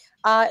and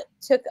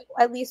took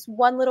at least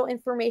one little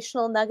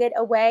informational nugget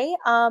away.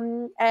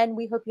 And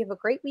we hope you have a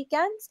great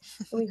weekend.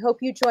 We hope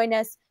you join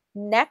us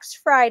next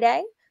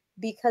Friday,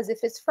 because if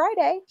it's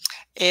Friday,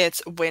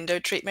 it's Window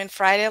Treatment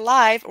Friday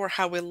Live, or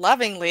how we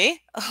lovingly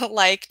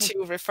like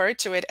to refer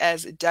to it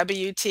as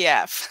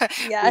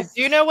WTF. yes.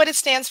 We do know what it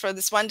stands for.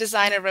 This one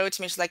designer wrote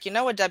to me, she's like, you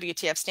know what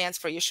WTF stands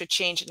for? You should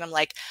change it. And I'm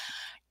like,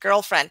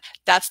 girlfriend,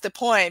 that's the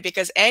point,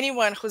 because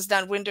anyone who's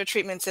done window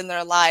treatments in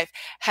their life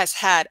has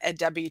had a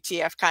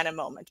WTF kind of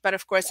moment. But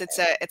of course, it's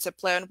a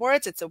play on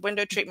words. It's a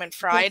Window Treatment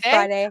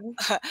Friday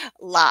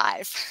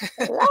live.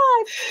 Live.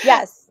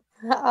 Yes.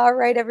 All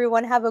right,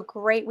 everyone. Have a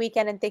great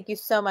weekend, and thank you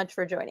so much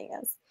for joining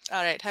us.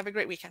 All right. Have a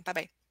great weekend.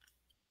 Bye-bye.